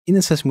In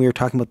this lesson, we are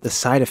talking about the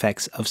side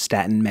effects of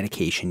statin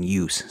medication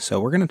use. So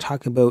we're going to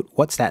talk about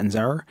what statins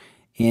are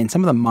and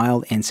some of the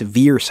mild and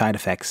severe side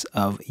effects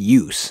of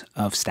use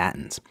of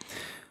statins.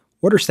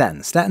 What are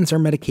statins? Statins are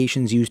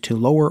medications used to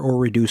lower or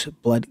reduce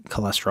blood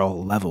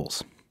cholesterol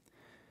levels.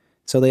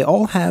 So they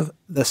all have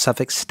the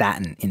suffix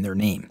statin in their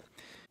name.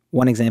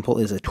 One example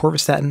is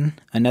Atorvastatin,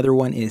 another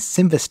one is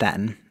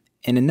Simvastatin,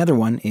 and another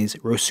one is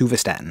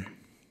Rosuvastatin.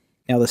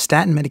 Now, the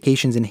statin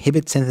medications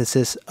inhibit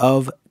synthesis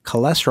of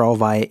cholesterol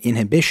via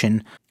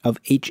inhibition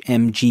of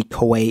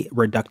HMG-CoA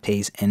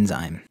reductase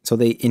enzyme. So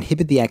they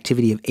inhibit the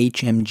activity of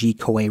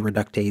HMG-CoA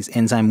reductase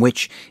enzyme,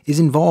 which is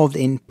involved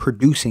in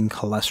producing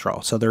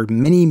cholesterol. So there are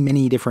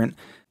many different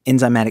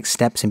enzymatic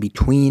steps in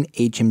between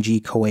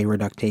HMG-CoA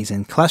reductase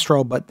and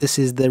cholesterol, but this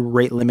is the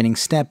rate-limiting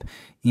step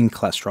in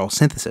cholesterol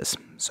synthesis.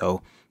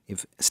 So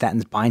if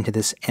statins bind to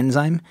this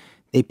enzyme,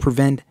 they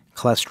prevent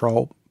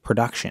cholesterol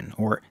production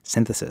or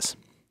synthesis.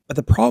 But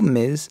the problem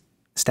is,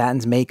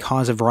 statins may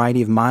cause a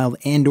variety of mild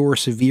and or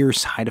severe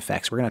side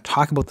effects. We're going to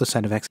talk about the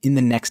side effects in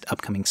the next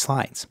upcoming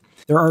slides.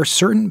 There are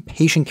certain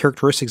patient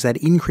characteristics that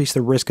increase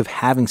the risk of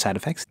having side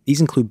effects.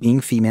 These include being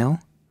female,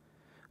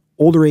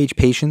 older age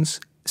patients,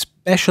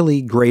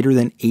 especially greater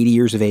than 80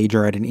 years of age,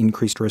 are at an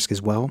increased risk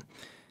as well.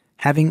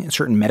 Having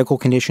certain medical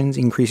conditions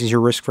increases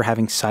your risk for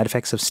having side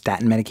effects of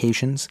statin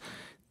medications.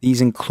 These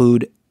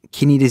include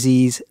kidney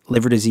disease,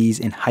 liver disease,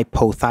 and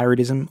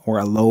hypothyroidism, or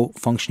a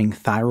low-functioning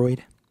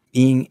thyroid.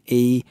 Being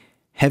a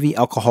heavy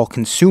alcohol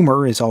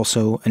consumer is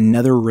also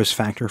another risk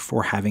factor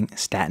for having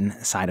statin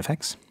side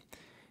effects.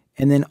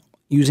 And then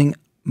using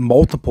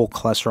multiple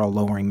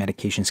cholesterol-lowering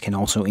medications can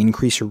also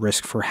increase your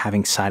risk for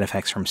having side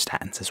effects from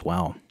statins as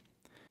well.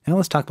 Now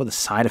let's talk about the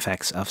side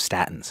effects of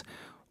statins.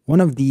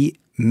 One of the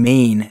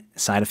main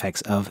side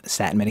effects of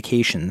statin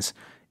medications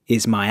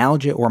is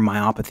myalgia or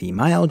myopathy.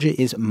 Myalgia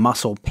is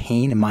muscle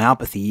pain and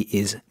myopathy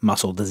is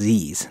muscle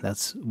disease.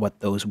 That's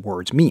what those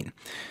words mean.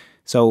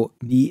 So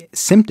the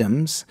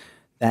symptoms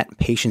that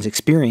patients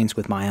experience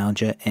with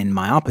myalgia and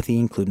myopathy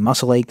include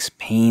muscle aches,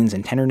 pains,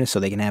 and tenderness. So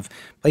they can have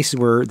places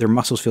where their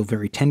muscles feel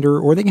very tender,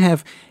 or they can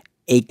have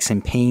aches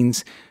and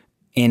pains,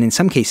 and in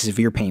some cases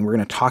severe pain. We're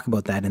going to talk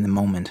about that in a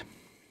moment.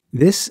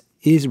 This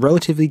is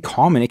relatively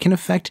common. It can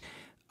affect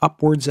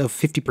upwards of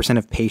 50%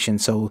 of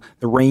patients. So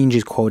the range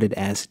is quoted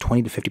as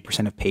 20 to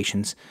 50% of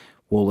patients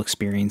will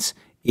experience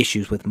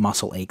issues with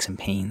muscle aches and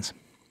pains.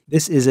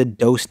 This is a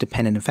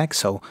dose-dependent effect,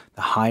 so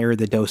the higher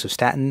the dose of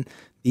statin,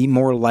 the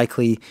more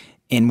likely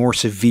and more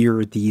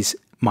severe these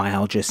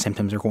myalgia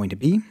symptoms are going to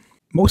be.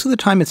 Most of the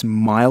time it's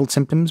mild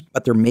symptoms,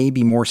 but there may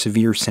be more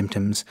severe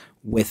symptoms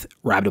with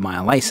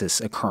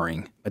rhabdomyolysis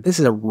occurring. But this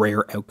is a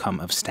rare outcome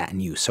of statin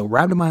use. So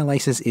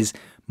rhabdomyolysis is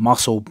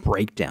muscle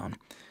breakdown.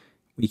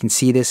 We can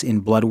see this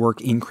in blood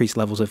work, increased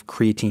levels of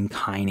creatine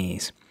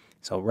kinase.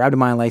 So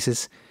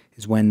rhabdomyolysis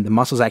is when the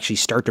muscles actually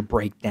start to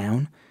break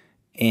down,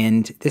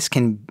 and this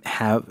can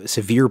have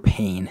severe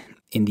pain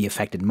in the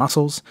affected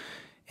muscles.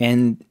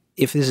 And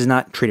if this is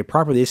not treated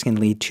properly, this can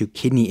lead to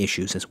kidney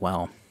issues as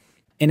well.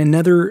 And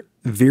another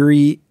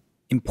very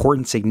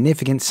important,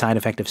 significant side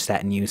effect of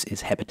statin use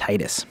is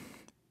hepatitis.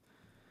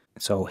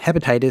 So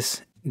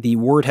hepatitis, the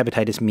word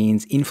hepatitis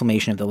means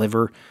inflammation of the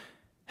liver.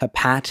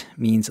 Hepat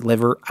means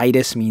liver.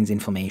 Itis means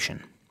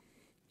inflammation.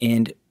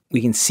 And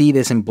we can see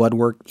this in blood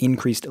work,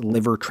 increased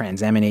liver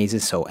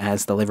transaminases. So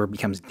as the liver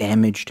becomes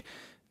damaged,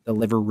 the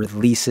liver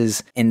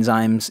releases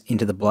enzymes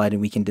into the blood,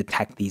 and we can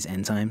detect these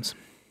enzymes.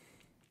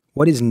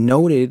 What is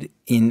noted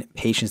in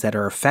patients that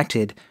are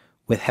affected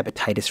with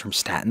hepatitis from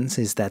statins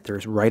is that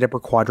there's right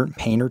upper quadrant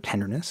pain or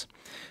tenderness.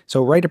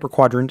 So right upper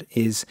quadrant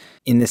is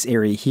in this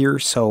area here.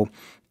 So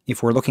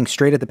if we're looking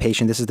straight at the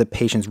patient, this is the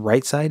patient's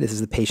right side, this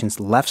is the patient's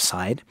left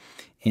side,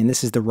 and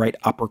this is the right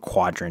upper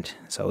quadrant.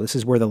 So this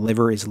is where the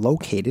liver is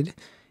located,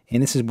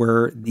 and this is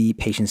where the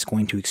patient's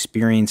going to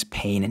experience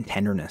pain and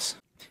tenderness.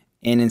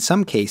 And in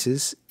some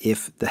cases,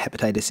 if the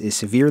hepatitis is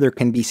severe, there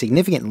can be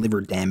significant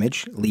liver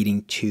damage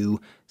leading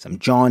to some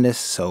jaundice.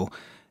 So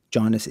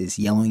jaundice is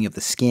yellowing of the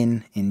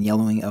skin and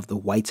yellowing of the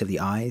whites of the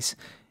eyes.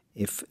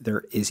 If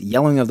there is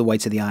yellowing of the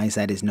whites of the eyes,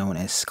 that is known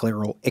as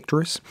scleral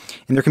icterus.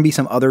 And there can be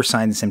some other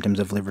signs and symptoms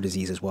of liver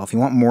disease as well. If you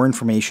want more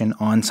information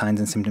on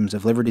signs and symptoms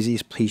of liver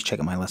disease, please check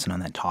out my lesson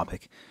on that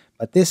topic.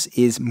 But this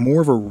is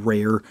more of a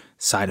rare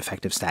side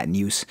effect of statin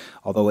use,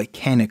 although it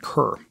can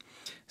occur.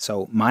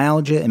 So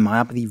myalgia and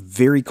myopathy,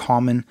 very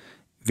common,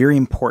 very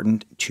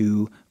important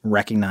to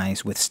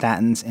recognize with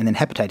statins, and then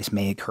hepatitis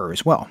may occur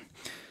as well.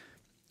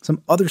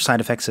 Some other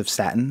side effects of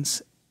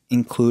statins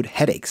include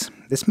headaches.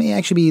 This may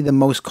actually be the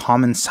most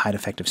common side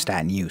effect of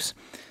statin use.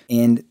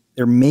 And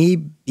there may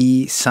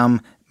be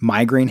some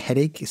migraine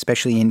headache,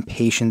 especially in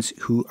patients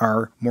who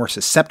are more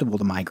susceptible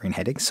to migraine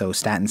headaches. So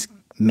statins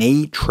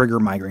may trigger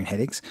migraine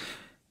headaches.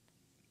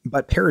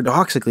 But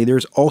paradoxically,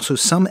 there's also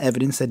some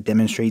evidence that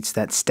demonstrates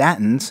that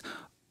statins,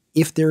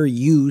 if they're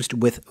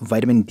used with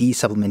vitamin D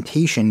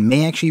supplementation,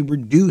 may actually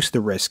reduce the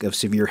risk of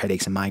severe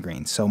headaches and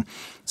migraines. So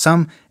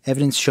some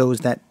evidence shows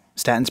that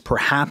statins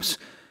perhaps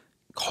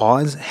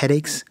cause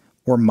headaches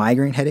or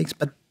migraine headaches,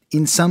 but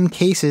in some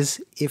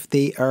cases, if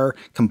they are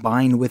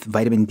combined with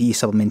vitamin D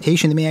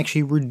supplementation, they may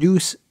actually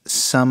reduce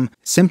some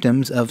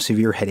symptoms of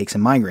severe headaches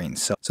and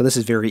migraines. So this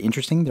is very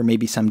interesting. There may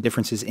be some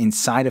differences in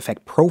side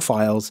effect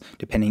profiles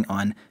depending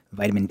on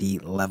vitamin D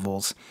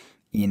levels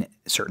in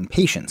certain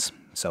patients.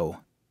 So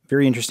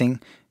very interesting,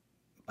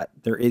 but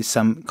there is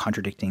some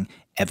contradicting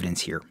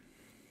evidence here.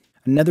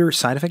 Another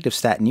side effect of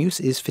statin use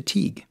is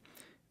fatigue.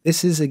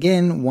 This is,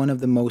 again, one of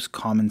the most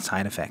common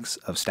side effects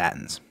of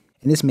statins.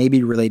 And this may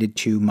be related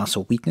to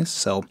muscle weakness.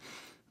 So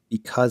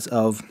because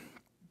of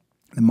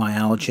the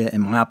myalgia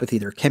and myopathy,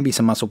 there can be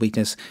some muscle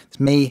weakness. This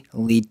may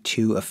lead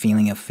to a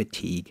feeling of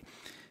fatigue.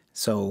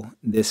 So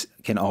this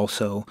can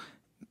also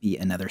be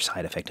another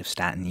side effect of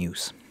statin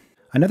use.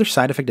 Another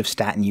side effect of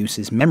statin use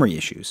is memory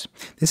issues.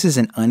 This is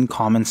an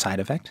uncommon side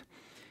effect,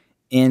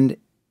 and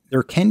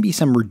there can be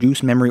some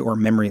reduced memory or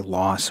memory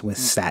loss with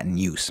statin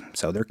use.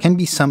 So there can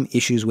be some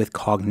issues with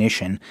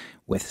cognition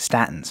with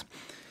statins.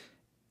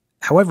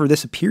 However,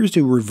 this appears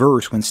to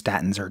reverse when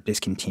statins are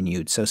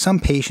discontinued. So some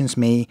patients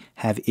may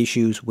have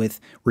issues with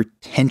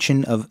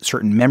retention of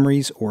certain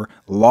memories or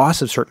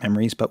loss of certain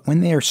memories, but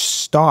when they are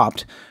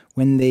stopped,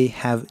 when they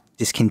have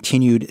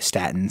discontinued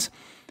statins,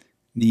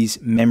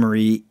 these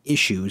memory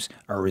issues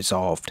are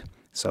resolved.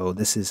 So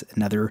this is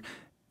another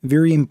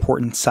very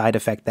important side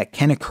effect that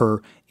can occur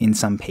in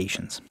some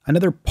patients.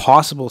 Another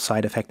possible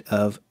side effect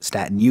of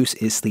statin use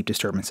is sleep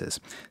disturbances.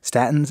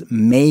 Statins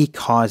may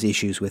cause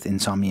issues with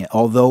insomnia,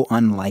 although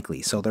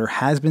unlikely. So there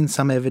has been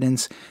some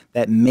evidence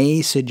that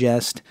may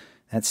suggest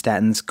that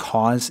statins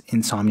cause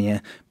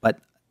insomnia, but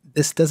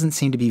this doesn't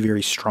seem to be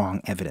very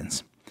strong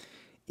evidence.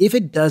 If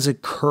it does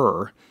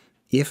occur,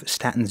 if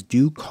statins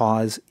do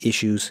cause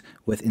issues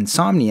with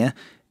insomnia,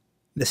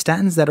 the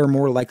statins that are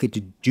more likely to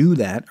do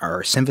that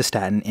are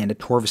Simvastatin and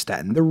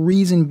Atorvastatin. The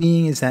reason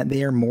being is that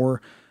they are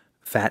more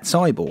fat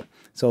soluble.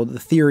 So the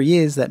theory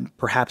is that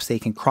perhaps they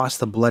can cross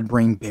the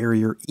blood-brain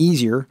barrier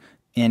easier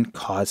and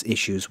cause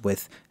issues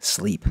with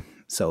sleep.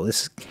 So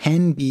this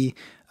can be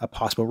a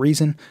possible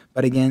reason,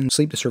 but again,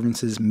 sleep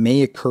disturbances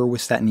may occur with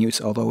statin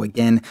use, although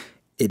again,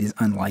 it is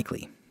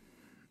unlikely.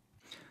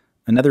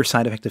 Another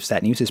side effect of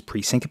statin use is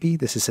presyncope.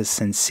 This is a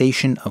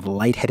sensation of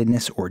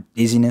lightheadedness or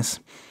dizziness.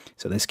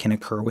 So this can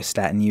occur with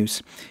statin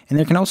use. And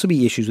there can also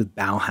be issues with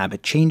bowel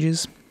habit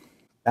changes.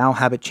 Bowel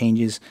habit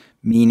changes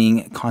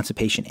meaning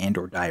constipation and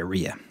or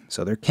diarrhea.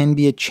 So there can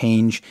be a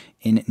change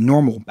in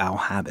normal bowel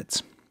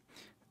habits.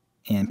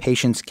 And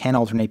patients can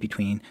alternate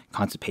between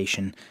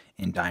constipation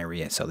and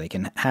diarrhea. So they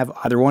can have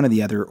either one or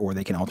the other, or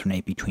they can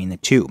alternate between the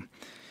two.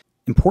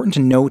 Important to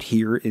note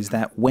here is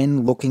that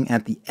when looking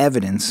at the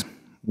evidence,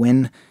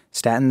 when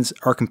statins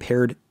are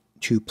compared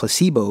to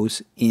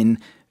placebos in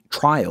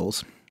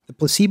trials, the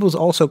placebos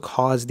also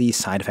cause these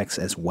side effects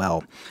as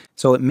well.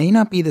 So it may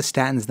not be the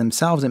statins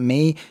themselves, it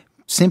may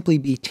simply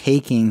be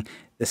taking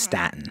the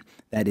statin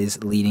that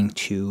is leading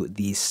to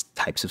these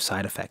types of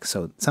side effects.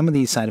 So some of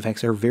these side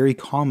effects are very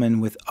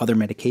common with other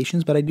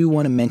medications, but I do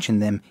want to mention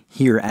them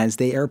here as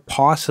they are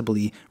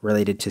possibly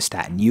related to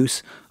statin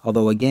use,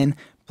 although again,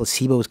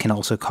 placebos can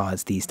also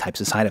cause these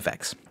types of side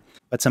effects.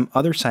 But some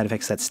other side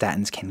effects that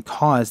statins can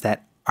cause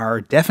that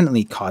are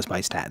definitely caused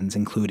by statins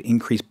include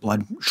increased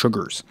blood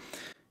sugars.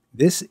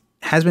 This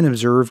has been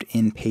observed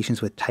in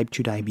patients with type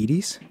 2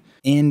 diabetes,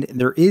 and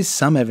there is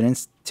some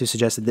evidence to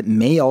suggest that it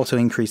may also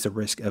increase the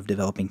risk of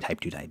developing type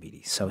 2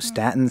 diabetes. So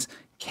statins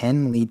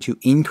can lead to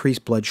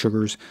increased blood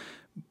sugars,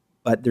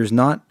 but there's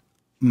not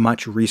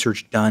much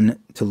research done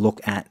to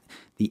look at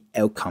the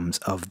outcomes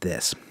of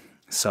this.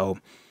 So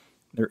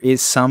there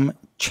is some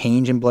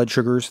change in blood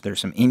sugars, there's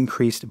some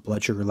increased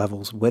blood sugar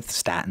levels with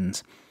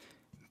statins,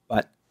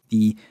 but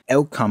the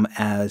outcome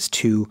as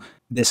to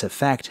this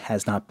effect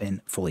has not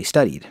been fully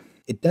studied.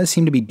 It does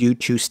seem to be due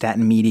to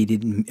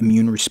statin-mediated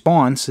immune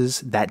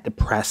responses that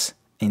depress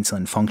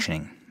insulin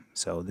functioning.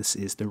 So this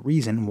is the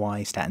reason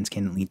why statins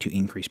can lead to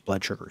increased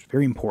blood sugars.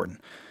 Very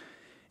important.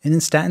 And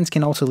then statins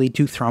can also lead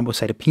to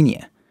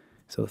thrombocytopenia.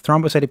 So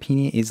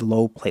thrombocytopenia is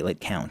low platelet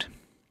count.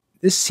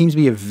 This seems to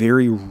be a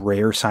very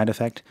rare side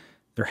effect.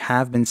 There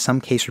have been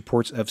some case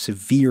reports of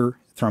severe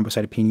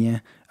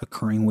thrombocytopenia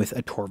occurring with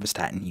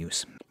atorvastatin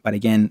use. But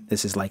again,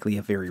 this is likely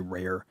a very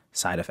rare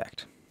side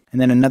effect.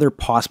 And then another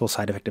possible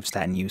side effect of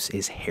statin use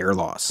is hair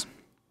loss.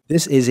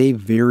 This is a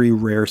very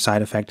rare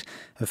side effect,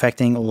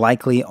 affecting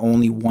likely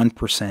only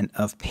 1%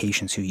 of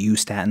patients who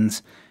use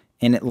statins,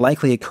 and it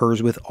likely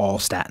occurs with all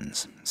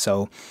statins.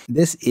 So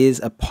this is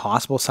a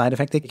possible side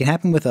effect that can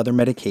happen with other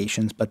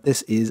medications, but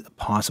this is a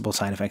possible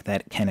side effect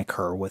that can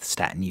occur with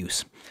statin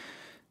use.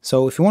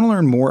 So if you want to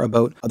learn more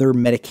about other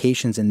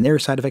medications and their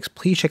side effects,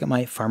 please check out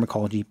my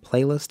pharmacology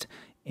playlist,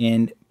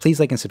 and please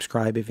like and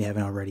subscribe if you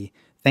haven't already.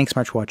 Thanks so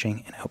much for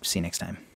watching, and I hope to see you next time.